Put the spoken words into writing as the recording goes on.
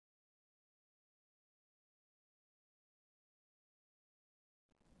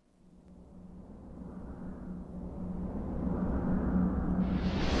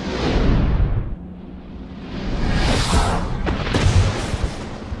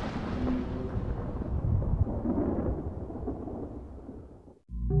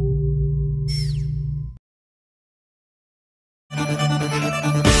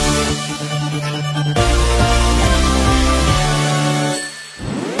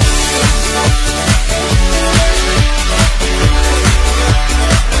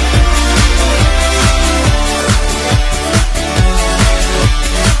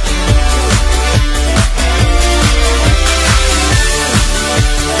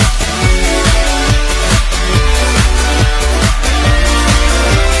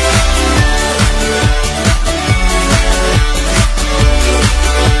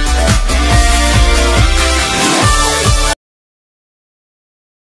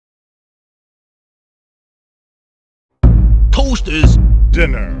toasters.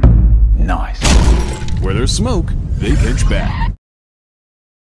 Dinner. Nice. Where there's smoke, they pitch back.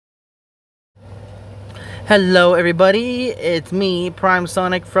 Hello everybody, it's me, Prime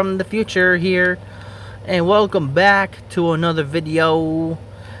Sonic from the future here, and welcome back to another video.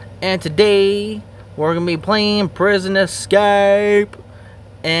 And today we're gonna be playing Prison Escape.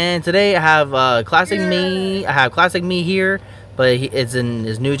 And today I have classic me here, but it's in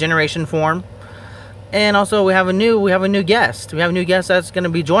his new generation form. And also we have a new guest. We have a new guest that's gonna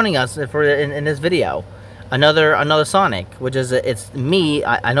be joining us in this video. Another Sonic, which is it's me.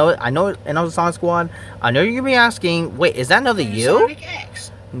 I know the Sonic Squad. I know you're gonna be asking, wait, is that another you? Sonic X.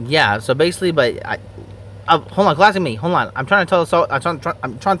 Yeah. So basically, but hold on, classic me. Hold on. I'm trying to tell I'm trying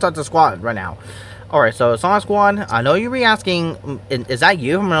to talk to the squad right now. All right. So Sonic Squad. I know you'll be asking, is that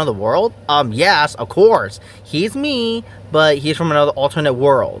you from another world? Yes, of course. He's me, but he's from another alternate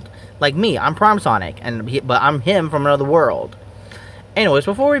world. Like me, I'm Prime Sonic, but I'm him from another world. Anyways,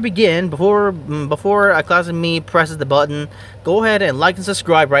 before we begin, before a classic me presses the button, go ahead and like and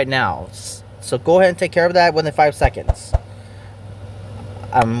subscribe right now. So go ahead and take care of that within 5 seconds.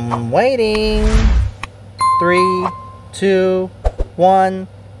 I'm waiting. 3, 2, 1,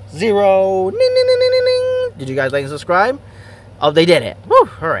 0. Ning, ning, ning, ning, ning, ning. Did you guys like and subscribe? Oh, they did it. Woo!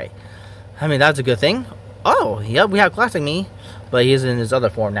 Alright. I mean, that's a good thing. Oh, yep, we have classic me, but he's in his other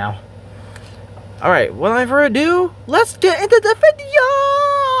form now. Alright, without further ado, let's get into the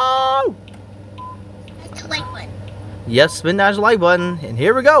video! That's the like button. Yes, spin dash like button, and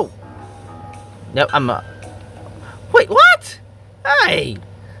here we go. Yep, wait, what? Hey!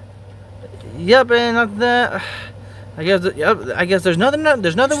 Yep, and that. I guess there's nothing. Yeah,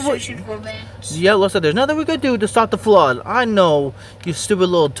 listen, there's nothing we could do to stop the flood. I know, you stupid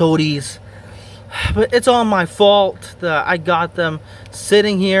little toadies. But it's all my fault that I got them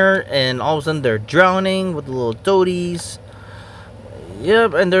sitting here and all of a sudden they're drowning with the little toadies.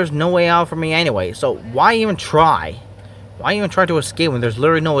 Yep, and there's no way out for me anyway. So why even try? Why even try to escape when there's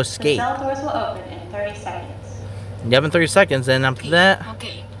literally no escape? The cell doors will open in 30 seconds. Yep, in 30 seconds, and after that...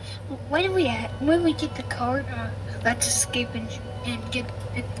 Okay. When we get the card, let's escape and get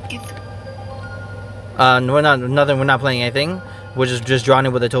the... we're not playing anything. We're just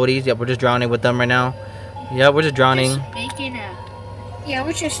drowning with the toadies. Yep, we're just drowning with them right now. Yeah, we're just drowning. Yeah,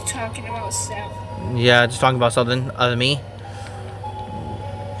 we're just talking about stuff. Yeah, just talking about something other than me.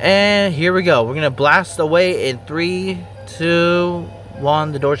 And here we go. We're gonna blast away in 3, 2,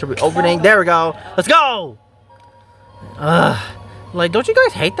 1. The door should be opening. There we go. Let's go. Like, don't you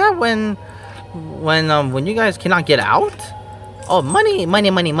guys hate that when you guys cannot get out? Oh, money, money,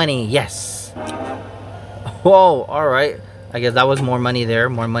 money, money. Yes. Whoa. All right. I guess that was more money there.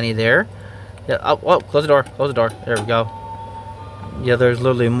 More money there. Yeah. Oh, close the door. Close the door. There we go. Yeah, there's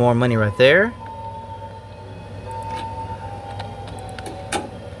literally more money right there.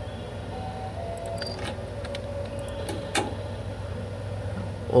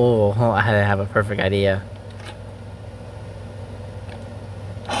 Oh, I had to have a perfect idea.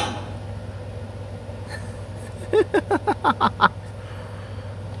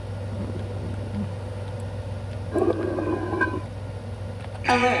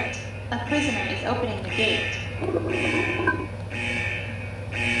 Alert! A prisoner is opening the gate.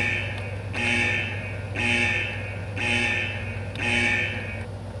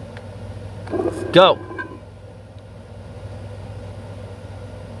 Go!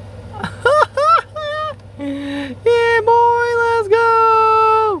 Yeah, boy, let's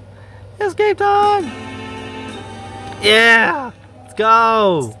go! Escape time! Yeah! Let's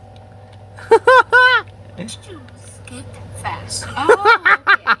go! Escape fast.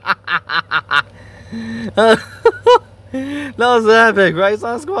 That was epic, right,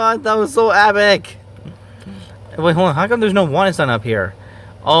 Sonic Squad? That was so epic! Wait, hold on. How come there's no warning sign up here?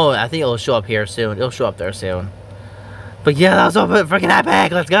 Oh, I think it'll show up here soon. It'll show up there soon. But yeah, that was so freaking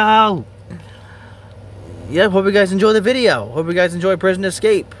epic. Let's go! Yep, hope you guys enjoy the video. Hope you guys enjoy Prison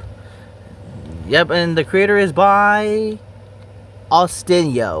Escape. Yep, and the creator is by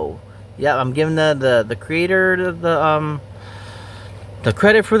Austinio. Yep, I'm giving the creator the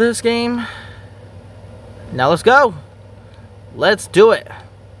credit for this game. Now let's go. Let's do it.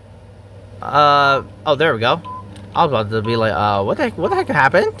 Oh, there we go. I was about to be like, what the heck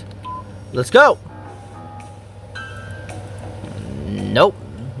happened? Let's go. Nope.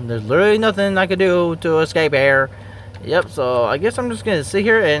 There's literally nothing I could do to escape here. Yep, so I guess I'm just gonna sit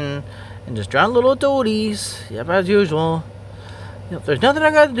here and just drown little toadies. Yep, as usual. Yep, there's nothing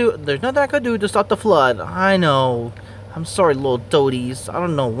I gotta do. There's nothing I could do to stop the flood. I know. I'm sorry, little toadies. I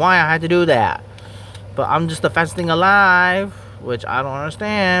don't know why I had to do that. But I'm just the fastest thing alive. Which I don't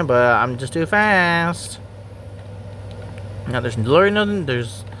understand, but I'm just too fast. Now there's literally nothing.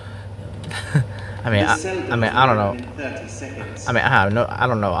 There's. I mean, I don't know. I mean, I don't know.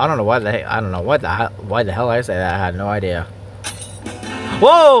 I don't know why the heck. I don't know why the hell I say that. I had no idea.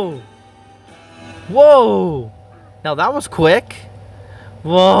 Whoa! Whoa! Now that was quick.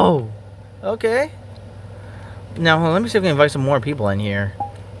 Whoa. Okay. Now let me see if we can invite some more people in here.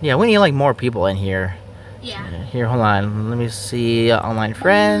 Yeah, we need like more people in here. Yeah. Here, hold on. Let me see online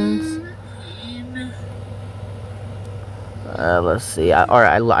friends. Let's see.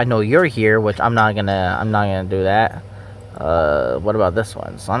 I know you're here, which I'm not gonna do that. What about this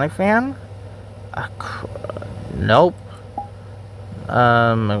one? Sonic fan? Nope.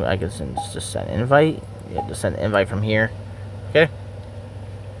 I guess just send an invite. Yeah, just send an invite from here. Okay.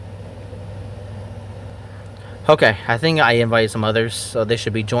 Okay, I think I invited some others, so they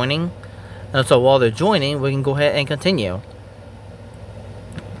should be joining. And so while they're joining, we can go ahead and continue.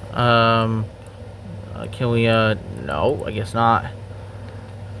 Can we, no, I guess not.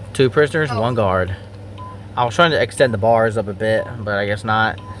 2 prisoners, 1 guard. I was trying to extend the bars up a bit, but I guess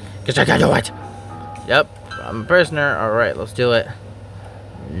not. Because I gotta do it! Yep, I'm a prisoner. Alright, let's do it.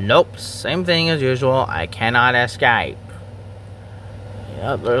 Nope, same thing as usual. I cannot escape.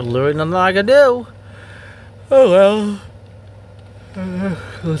 Yep, there's literally nothing I can do. Oh well.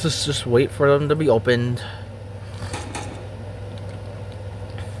 Let's just wait for them to be opened.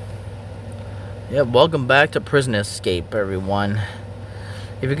 Yep, welcome back to Prison Escape, everyone.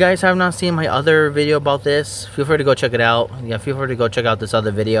 If you guys have not seen my other video about this, feel free to go check it out. Yeah, feel free to go check out this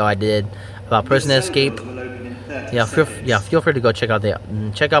other video I did about Prison Escape. Yeah, feel free to go check out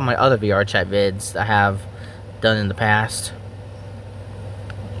my other VR chat vids I have done in the past.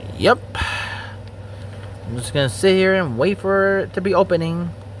 Yep. I'm just gonna sit here and wait for it to be opening.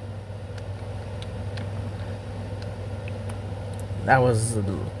 That was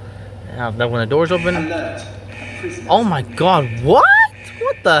that when the doors open. Oh my god, what?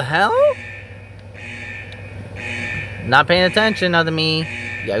 What the hell? Not paying attention, other me.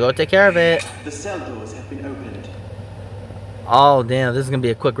 You gotta go take care of it. The cell doors have been opened. Oh damn, this is gonna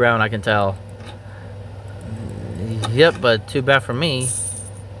be a quick round, I can tell. Yep, but too bad for me.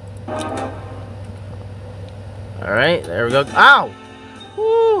 Alright, there we go. Ow!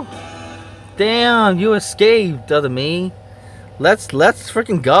 Woo! Damn, you escaped, other me. Let's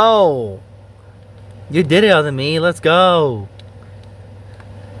freaking go. You did it, other me. Let's go.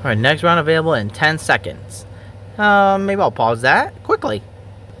 Alright, next round available in 10 seconds. Maybe I'll pause that quickly.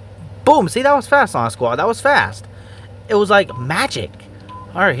 Boom! See, that was fast on squad. That was fast. It was like magic.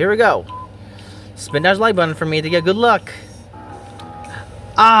 Alright, here we go. Spin that like button for me to get good luck.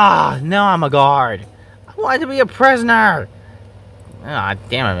 Ah, now I'm a guard. I wanted to be a prisoner. Ah,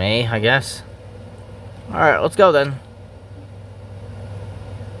 damn it, me, I guess. Alright, let's go then.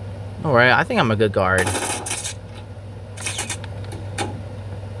 Alright, I think I'm a good guard.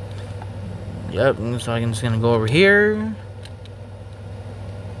 Yep, so I'm just gonna go over here.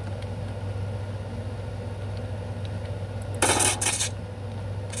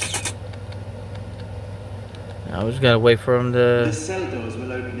 Now we just gotta wait for him to... The cell doors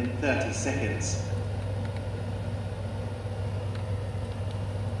will open in 30 seconds.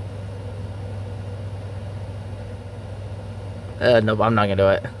 Nope, I'm not gonna do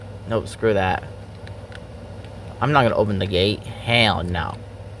it. Nope, screw that. I'm not gonna open the gate. Hell no.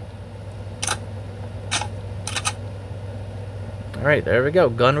 Alright, there we go.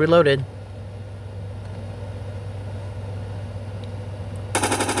 Gun reloaded.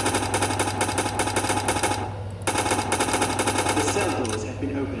 The cell doors have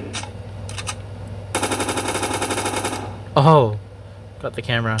been opened. Oh, got the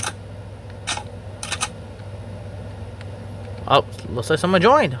camera. Oh, looks like someone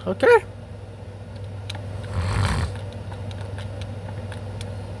joined. Okay.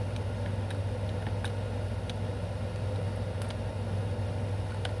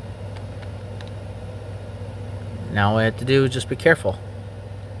 Now all I have to do is just be careful.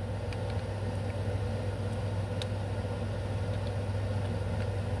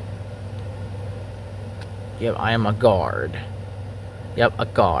 Yep, I am a guard. Yep, a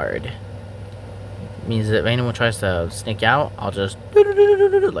guard. Means that if anyone tries to sneak out, I'll just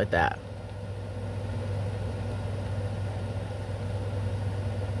like that.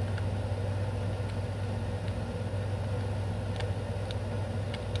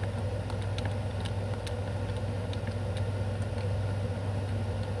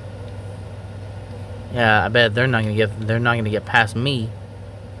 Yeah, I bet they're not gonna get past me.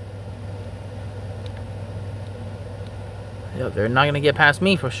 Yep, they're not gonna get past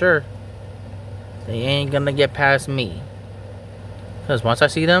me for sure. They ain't gonna get past me. Because once I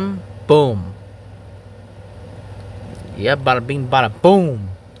see them, boom. Yeah, bada bing, bada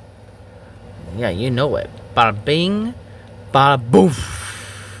boom. Yeah, you know it. Bada bing, bada boom.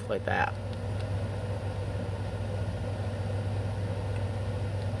 Like that.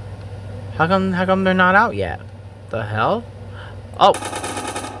 How come they're not out yet? The hell? Oh.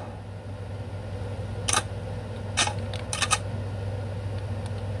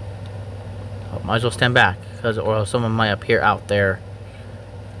 Oh, might as well stand back, or someone might appear out there.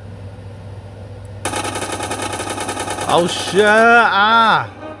 Oh shit! Ah!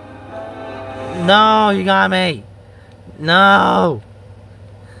 No, you got me. No,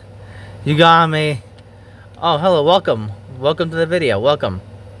 you got me. Oh, hello, welcome. Welcome to the video. Welcome.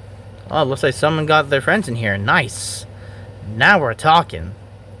 Oh, looks like someone got their friends in here. Nice. Now we're talking.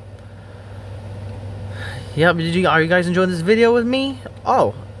 Yep. Are you guys enjoying this video with me?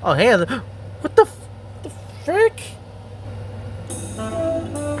 Oh, hey. What the frick?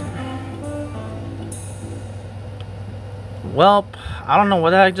 Well, I don't know what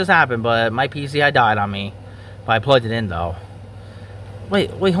the heck just happened, but my PC had died on me. But I plugged it in though.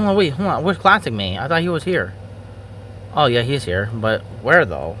 Wait, hold on. Where's Classic Me? I thought he was here. Oh yeah, he's here. But where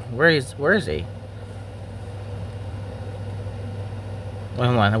though? Where is he? Wait,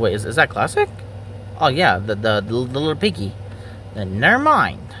 hold on. Wait, is that Classic? Oh yeah, the little piggy. Then never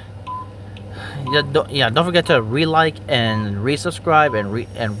mind. Yeah, don't forget to re-like and resubscribe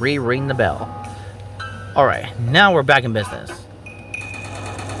and re-ring the bell. Alright, now we're back in business.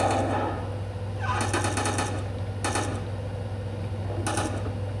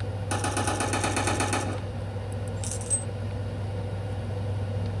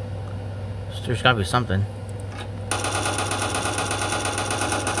 There's gotta be something.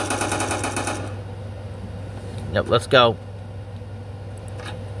 Yep, let's go.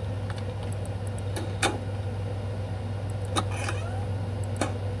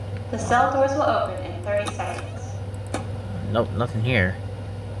 The cell doors will open in 30 seconds. Nope, nothing here.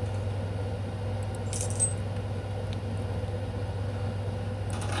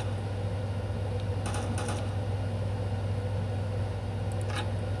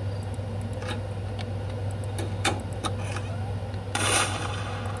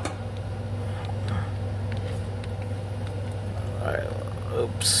 Alright,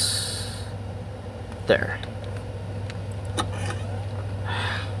 oops. There.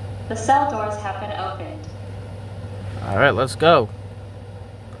 The cell doors have been opened. Alright, let's go.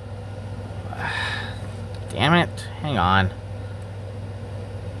 Damn it. Hang on.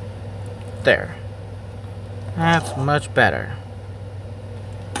 There. That's much better.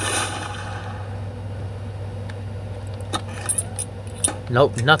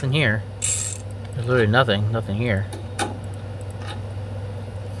 Nope, nothing here. There's literally nothing here.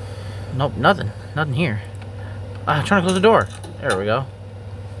 Nope, nothing here. I'm trying to close the door. There we go.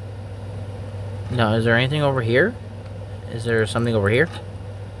 No, is there anything over here? Is there something over here?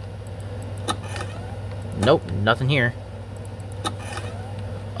 Nope, nothing here.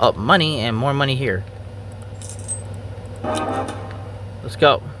 Oh, money and more money here. Let's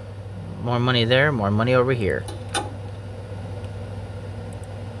go. More money there, more money over here.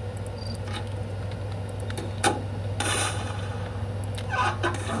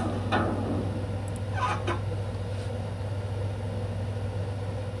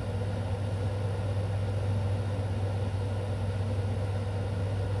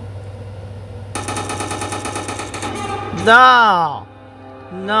 No!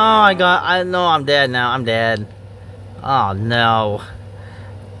 No, I know I'm dead now. I'm dead. Oh, no.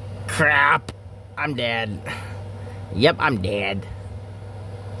 Crap. I'm dead. Yep, I'm dead.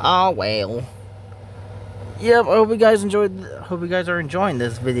 Oh, well. Yep, I hope you guys are enjoying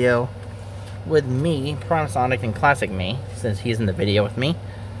this video with me, Prime Sonic, and Classic Me, since he's in the video with me.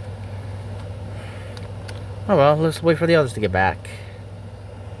 Oh, well, let's wait for the others to get back.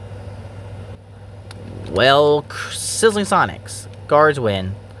 Well, Sizzling Sonics. Guards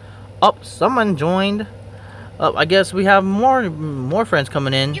win. Oh, someone joined. Oh, I guess we have more friends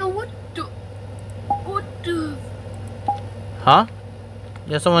coming in. Yo, what the? Huh?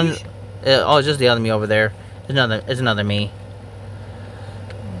 Yeah, someone. Oh, it's just the other me over there. It's another me.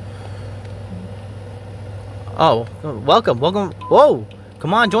 Oh, welcome. Whoa,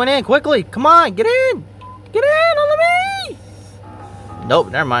 come on, join in quickly. Come on, get in on the me.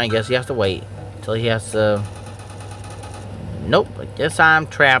 Nope, never mind. I guess he has to wait until he has to. Nope, I guess I'm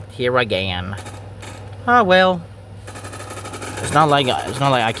trapped here again. Oh well. It's not like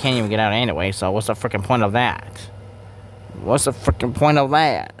I can't even get out anyway, so what's the freaking point of that? What's the freaking point of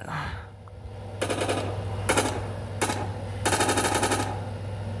that?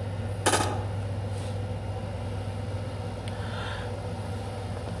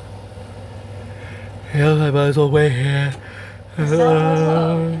 Yeah, I might as well wait here. The cell doors will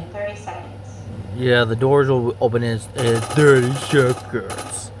open in 30 seconds. Yeah, the doors will open in 30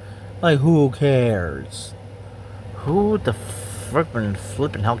 seconds. Like, who cares? Who the flippin'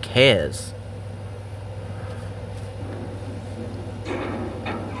 hell cares?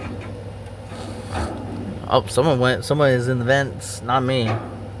 Oh, someone is in the vents, not me.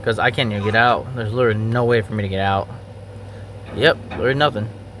 Because I can't even get out. There's literally no way for me to get out. Yep, there's nothing.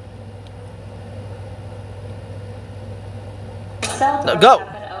 The cell doors Go!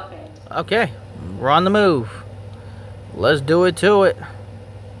 have been opened. Okay, we're on the move. Let's do it to it.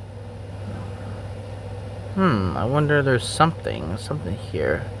 I wonder if there's something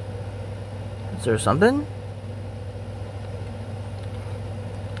here. Is there something?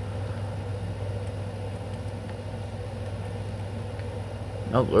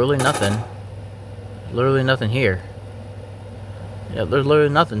 Nope, literally nothing. Literally nothing here. Yeah, there's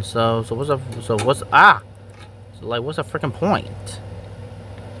literally nothing. So what's the freaking point?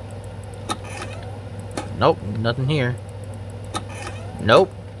 Nope, nothing here.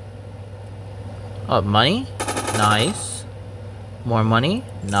 Nope. Oh, money? Nice. More money?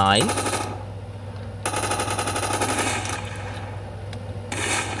 Nice.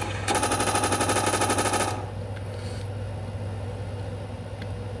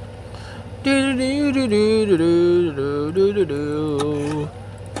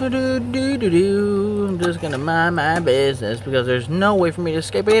 I'm just gonna mind my business because there's no way for me to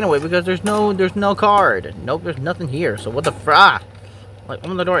escape anyway because there's no card. Nope, there's nothing here. So what the fra? Like,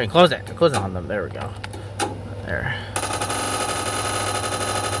 open the door and close it. Close it on them. There we go. There.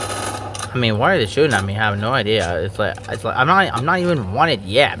 I mean, why are they shooting at me? I have no idea. It's like I'm not even wanted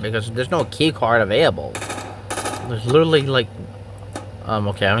yet because there's no key card available. There's literally like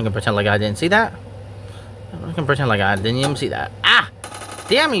okay, I'm gonna pretend like I didn't see that. I'm gonna pretend like I didn't even see that. Ah!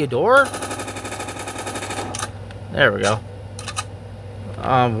 Damn you, door! There we go.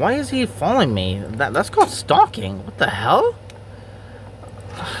 Why is he following me? That's called stalking. What the hell?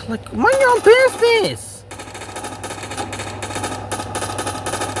 Like, mind your own business!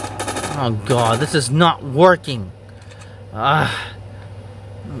 Oh god, this is not working. Why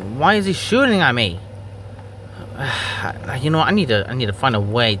is he shooting at me? You know, I need to find a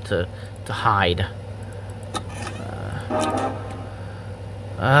way to hide.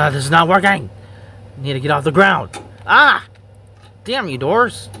 This is not working. I need to get off the ground. Ah! Damn you,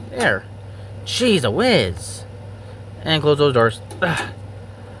 doors. There. Jeez, a whiz. And close those doors.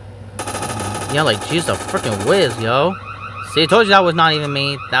 Yeah, like, jeez, a freaking whiz, yo. See, I told you that was not even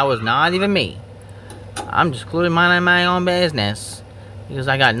me. That was not even me. I'm just clearly minding my own business. Because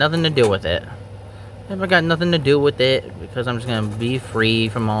I got nothing to do with it. I got nothing to do with it. Because I'm just going to be free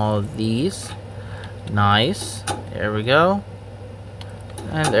from all of these. Nice. There we go.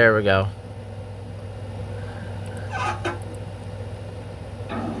 And there we go.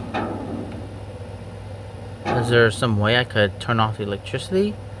 Is there some way I could turn off the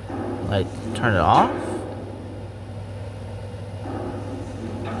electricity? Like, turn it off?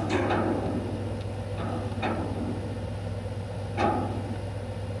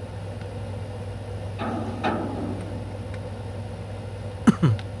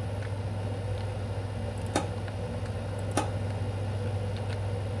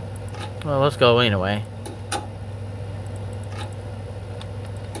 Well, let's go anyway.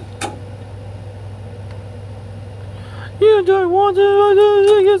 You don't want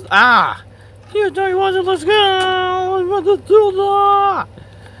to, ah! You don't want to, let's go! I want to do that!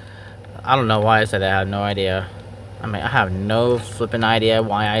 I don't know why I said that, I have no idea. I mean, I have no flipping idea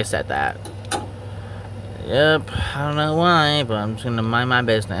why I said that. Yep, I don't know why, but I'm just gonna mind my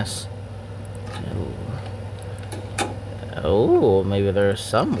business. Oh, maybe there's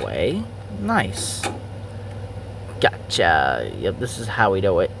some way. Nice. Gotcha. Yep, this is how we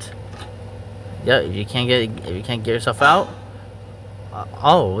do it. Yeah, if you can't get yourself out.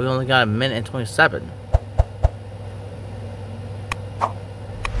 Oh, we only got 1 minute and 27.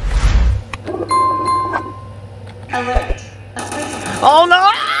 Alert. Oh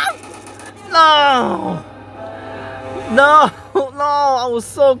no! No! No! No! I was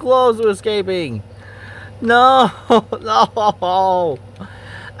so close to escaping. No! No!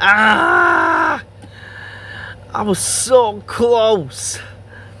 Ah! I was so close.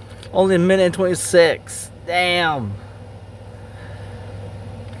 Only 1 minute and 26. Damn.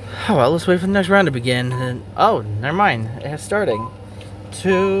 Oh, well, let's wait for the next round to begin. And, oh, never mind. It's starting.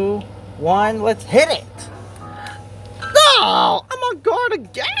 2, 1, let's hit it! No! I'm on guard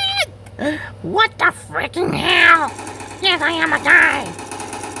again! What the freaking hell? Yes, I am a guy!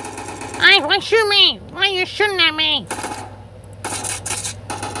 Why shoot me? Why are you shooting at me?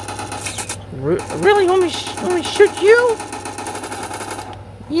 Really? Want me shoot you?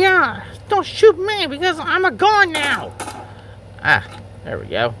 Yeah. Don't shoot me because I'm a guard now. Ah, there we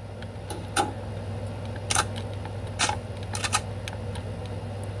go.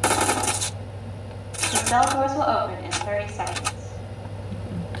 The cell doors will open in 30 seconds.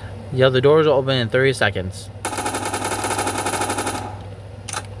 Yeah, the doors will open in 30 seconds.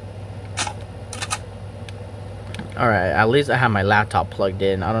 Alright, at least I have my laptop plugged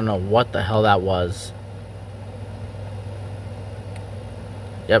in. I don't know what the hell that was.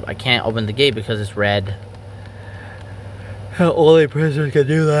 Yep, I can't open the gate because it's red. Only prisoners can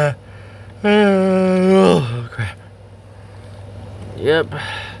do that. Oh, crap. Yep.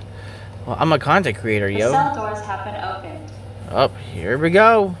 Well, I'm a content creator, The yo. cell doors have been opened. Oh, here we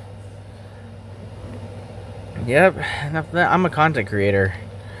go. Yep, enough of that. I'm a content creator.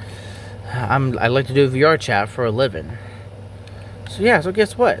 I like to do VR chat for a living. So yeah, so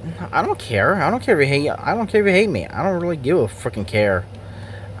guess what? I don't care. I don't care if you hate. I don't care if you hate me. I don't really give a freaking care.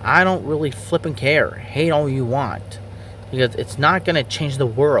 I don't really flipping care. Hate all you want, because it's not gonna change the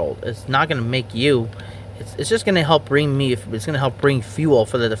world. It's not gonna make you. It's just gonna help bring me. It's gonna help bring fuel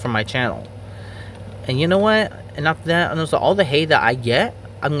for my channel. And you know what? Enough of that. And so all the hate that I get,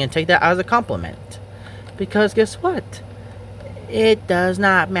 I'm gonna take that as a compliment. Because guess what? It does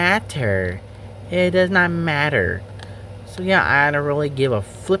not matter. It does not matter. So yeah, I don't really give a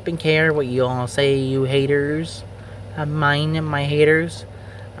flipping care what you all say, you haters. Mine and my haters.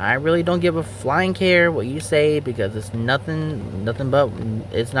 I really don't give a flying care what you say, because it's nothing but,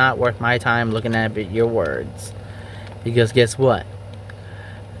 it's not worth my time looking at your words. Because guess what?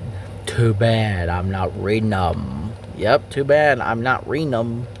 Too bad I'm not reading them. Yep, too bad I'm not reading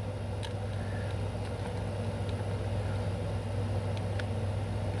them.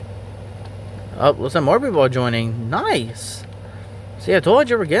 Oh, listen, more people are joining. Nice. See, I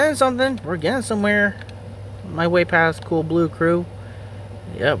told you we're getting something. We're getting somewhere. My way past Cool Blue Crew.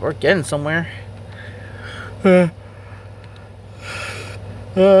 Yeah, we're getting somewhere. Oh,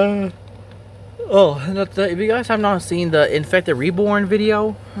 and if you guys have not seen the Infected Reborn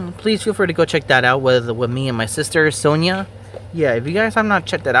video, please feel free to go check that out with me and my sister, Sonia. Yeah, if you guys have not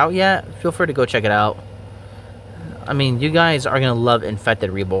checked that out yet, feel free to go check it out. I mean, you guys are going to love Infected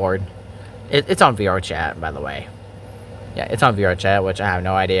Reborn. It's on VR Chat, by the way. Yeah, it's on VR Chat, which I have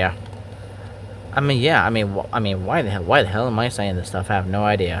no idea. I mean, yeah, I mean, why the hell am I saying this stuff? I have no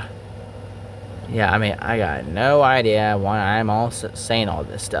idea. Yeah, I mean, I got no idea why I'm all saying all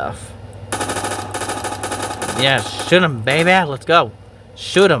this stuff. Yeah, shoot him, baby. Let's go.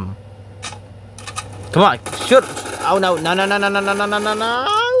 Shoot him. Come on, shoot him. Oh, no, no, no, no, no, no, no, no, no, no, no.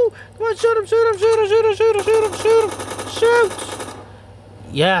 Come on, shoot him, shoot him, shoot him, shoot him, shoot him, shoot him, shoot him. Shoot.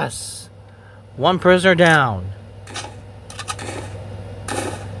 Yes. One prisoner down.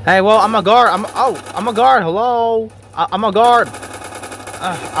 Hey, well, I'm a guard. I'm a guard. Hello. I'm a guard.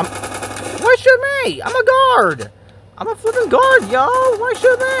 Why shoot me? I'm a guard. I'm a flipping guard, yo. Why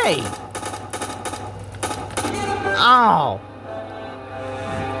shoot me? Oh.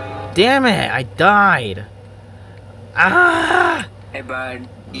 Damn it. I died. Ah. Hey, bud.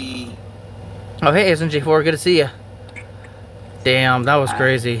 Oh, hey, SMG4. Good to see you. Damn, that was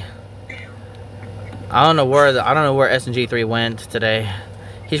crazy. I don't know where SMG3 went today.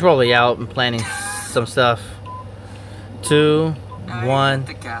 He's probably out and planning some stuff. 2, 1.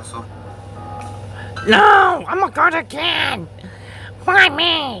 The castle. No, I'm a guard again. Why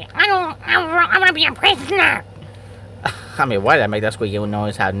me? I want to be a prisoner. I mean, why did I make that squeaky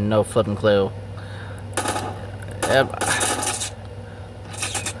noise? I had no flipping clue. Yep.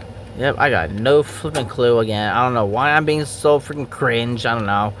 Yep, I got no flipping clue again. I don't know why I'm being so freaking cringe. I don't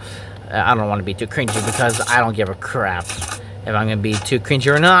know. I don't want to be too cringy because I don't give a crap if I'm going to be too cringy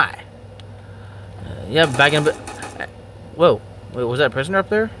or not. Yeah, back in... Whoa. Wait, was that a prisoner up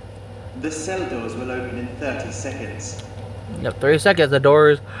there? The cell doors will open in 30 seconds. Yep, 30 seconds. The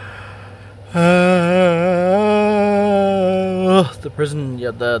doors... the prison...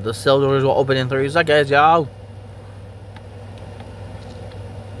 Yeah, the cell doors will open in 30 seconds, y'all.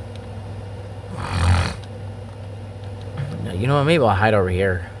 You know what? Maybe I'll hide over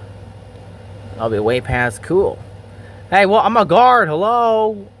here. I'll be way past cool. Hey, well, I'm a guard.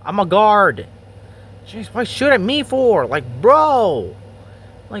 Hello? I'm a guard. Jeez, why shoot at me for? Like, bro.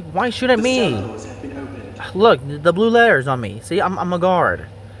 Like, why shoot at me? The cell doors have been opened. Look, the blue letters on me. See, I'm a guard.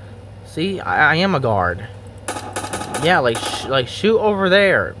 See, I am a guard. Yeah, like shoot over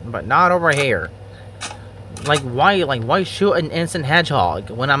there, but not over here. Like, why shoot an innocent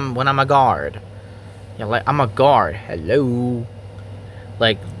hedgehog when I'm a guard? Yeah, like, I'm a guard. Hello.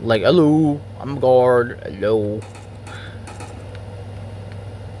 Like, hello. I'm a guard. Hello.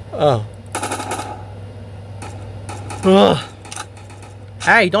 Oh. Ugh.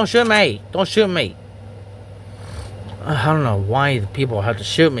 Hey, don't shoot me! Don't shoot me! I don't know why the people have to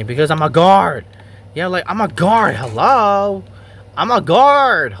shoot me, because I'm a guard! Yeah, like, I'm a guard, hello? I'm a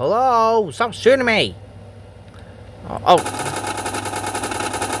guard, hello? Stop shooting me! Oh.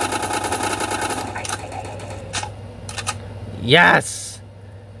 Yes!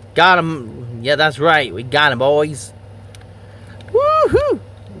 Got him! Yeah, that's right, we got him, boys! Woohoo!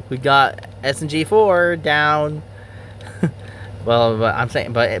 We got SNG4 down. Well, but I'm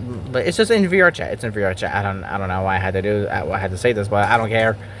saying, but it's just in VR chat. It's in VR chat. I don't know why I had to say this, but I don't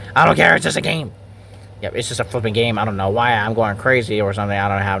care. I don't care. It's just a game. Yep, it's just a flipping game. I don't know why I'm going crazy or something. I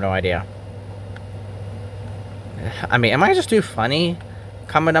don't have no idea. I mean, am I just too funny?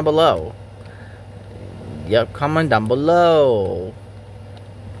 Comment down below. Yep, comment down below.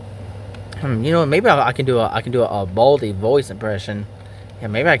 You know, maybe I can do a Baldy voice impression. Yeah,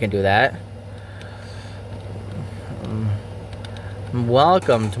 maybe I can do that.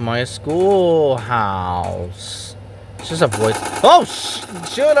 Welcome to my schoolhouse. It's just a voice. Oh,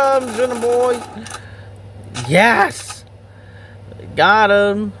 shoot him, boys. Yes, got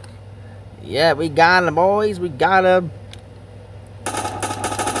him. Yeah, we got him, boys. We got him.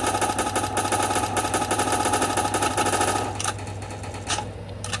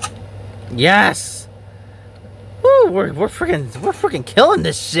 Yes. Woo, we're freaking killing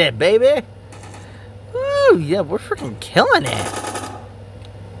this shit, baby. Woo, yeah, we're freaking killing it.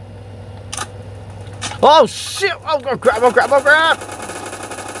 Oh shit! Oh, grab! Oh, grab! Oh, grab!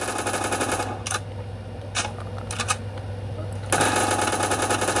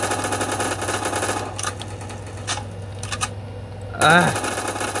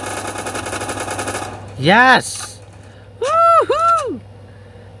 Yes! Woohoo!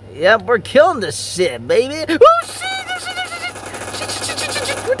 Yep, we're killing this shit, baby! Oh shit!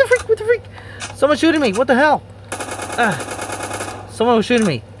 What the freak? What the freak? Someone's shooting me! What the hell? Someone was shooting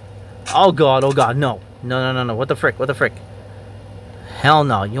me! Oh god! Oh god! No! No! What the frick? What the frick? Hell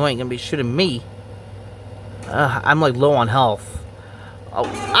no! You ain't gonna be shooting me! I'm like low on health. Oh!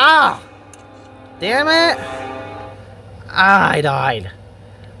 Ah! Damn it! Ah! I died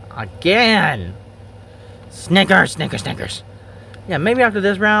again. Snickers! Yeah, maybe after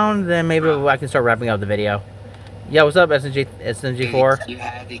this round, then maybe I can start wrapping up the video. Yeah, what's up, SNG4? You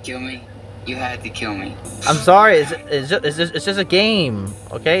had to kill me. You had to kill me. I'm sorry. It's just a game.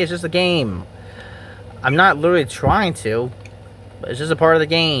 Okay, it's just a game. I'm not literally trying to, but it's just a part of the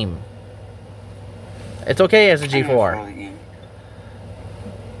game. It's okay, SNG4.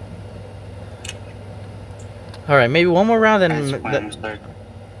 All right, maybe one more round, then.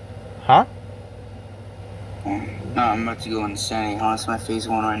 Huh? No, I'm about to go insane. How is my phase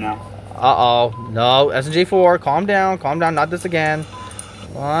 1 right now? Uh-oh. No, SNG4, calm down. Calm down. Not this again.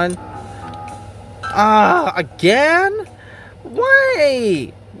 One. Ah, again?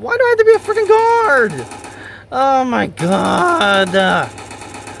 Why? Why do I have to be a freaking guard? Oh my god.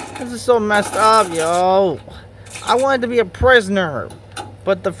 This is so messed up, yo. I wanted to be a prisoner,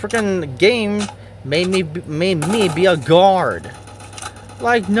 but the freaking game made me be a guard.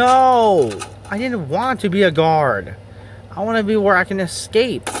 Like, no. I didn't want to be a guard. I want to be where I can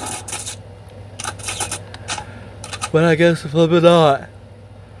escape. But I guess flip it not.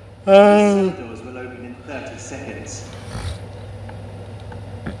 The cell doors will open in 30 seconds.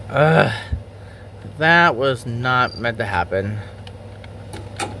 That was not meant to happen.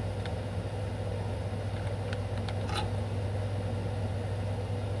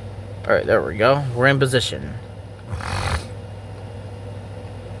 Alright, there we go. We're in position.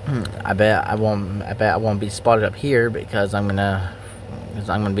 I bet I won't be spotted up here because I'm gonna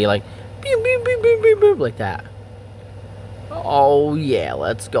be like beep, beep, beep, beep, beep, beep, like that. Oh yeah,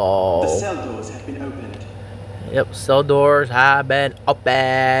 let's go. The cell doors have been opened. Yep, cell doors have been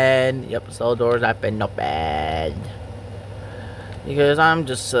opened. Yep, cell doors have been opened. Because I'm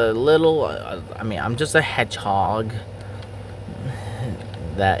just a little, I'm just a hedgehog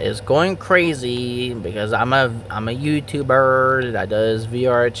that is going crazy because I'm a YouTuber that does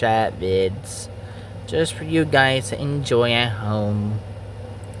VR chat vids just for you guys to enjoy at home.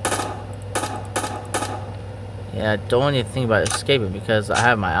 Yeah, don't even think about escaping because I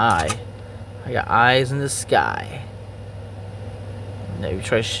have my eye. I got eyes in the sky. And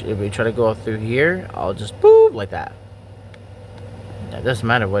if we try to go through here, I'll just boop like that. It doesn't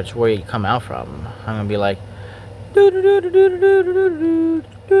matter which way you come out from. I'm gonna be like,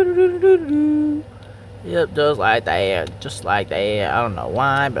 yep, just like that, just like that. I don't know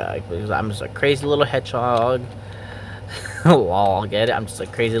why, but because I'm just a crazy little hedgehog. Lol, get it? I'm just a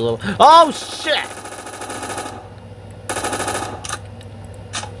crazy little. Oh shit!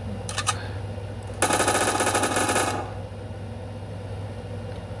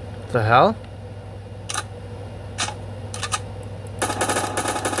 The hell?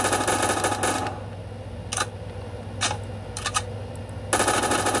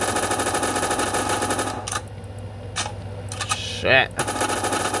 Shit.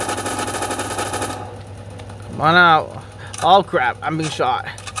 Come on out. Oh crap, I'm being shot.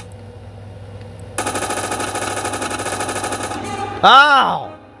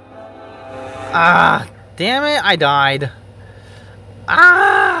 Oh! Ah, damn it, I died.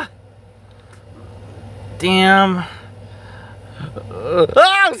 Ah! Damn.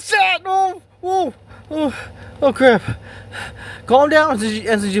 Oh shit! No! Oh, oh crap. Calm down,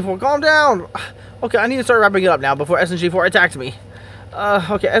 SNG4, calm down. Okay, I need to start wrapping it up now before SNG4 attacks me.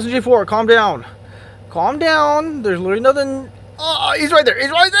 Okay, SNG4, calm down. Calm down. There's literally nothing. Oh, he's right there. He's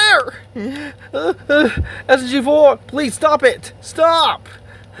right there. SNG4, please stop it. Stop.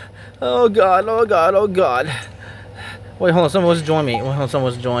 Oh god. Oh god. Oh god. Wait, hold on. Someone wants to join me. Wait, hold on. Someone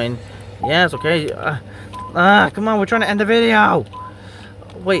wants to join. Yes. Okay. Come on. We're trying to end the video.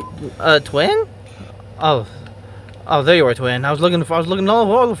 Wait. Twin? Oh. Oh, there you are, Twin. I was looking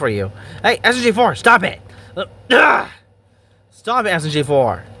all over for you. Hey, SNG4, stop it. Stop it,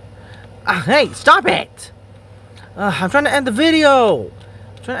 SNG4. Hey, stop it. I'm trying to end the video.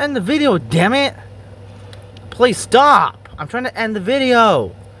 I'm trying to end the video, damn it. Please stop. I'm trying to end the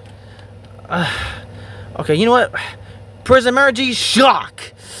video. Okay, you know what? Prism energy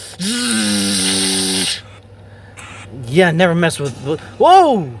shock. Yeah, never mess with.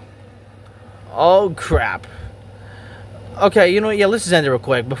 Whoa. Oh crap. Okay, you know what? Yeah, let's just end it real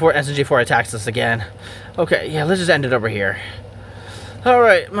quick before SNG4 attacks us again. Okay, yeah, let's just end it over here.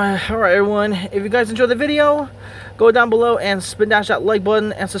 Alright, everyone. If you guys enjoyed the video, go down below and spin dash that like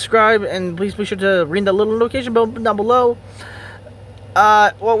button and subscribe, and please be sure to ring that little notification bell down below.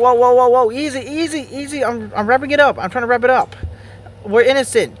 Whoa, easy. I'm wrapping it up. I'm trying to wrap it up. We're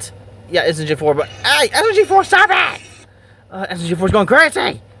innocent. Yeah, SNG4, but hey, SNG4, stop it! SNG4's going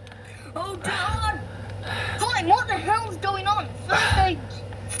crazy. Oh god! Hi, what the hell's going on?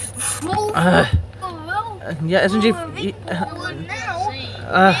 Yeah, SNG.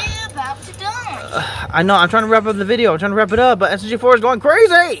 I know. I'm trying to wrap up the video. I'm trying to wrap it up, but SNG4 is going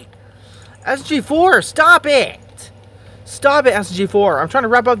crazy. SNG4, stop it! Stop it, SNG4. I'm trying to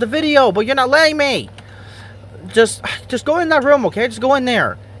wrap up the video, but you're not letting me. Just go in that room, okay? Just go in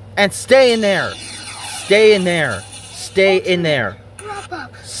there and stay in there. Stay in there. Stay in there.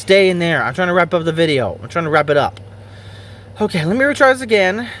 Stay in there. I'm trying to wrap up the video. I'm trying to wrap it up. Okay, let me retry this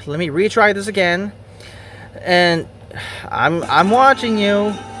again. Let me retry this again. And I'm watching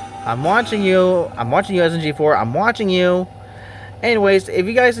you. I'm watching you. I'm watching you, SNG4. I'm watching you. Anyways, if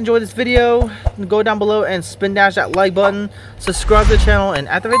you guys enjoyed this video, go down below and spin dash that like button, subscribe to the channel, and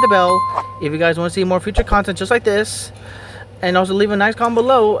activate the bell if you guys want to see more future content just like this. And also leave a nice comment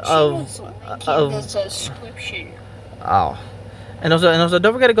below And also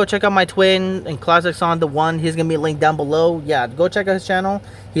don't forget to go check out my twin and Classics on the one. He's gonna be linked down below. Yeah, go check out his channel.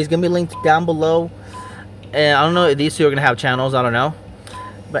 He's gonna be linked down below. And I don't know if these two are gonna have channels, I don't know.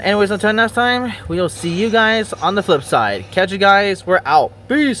 But anyways, until next time, we'll see you guys on the flip side. Catch you guys, we're out.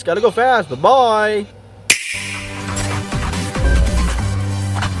 Peace, gotta go fast, bye-bye.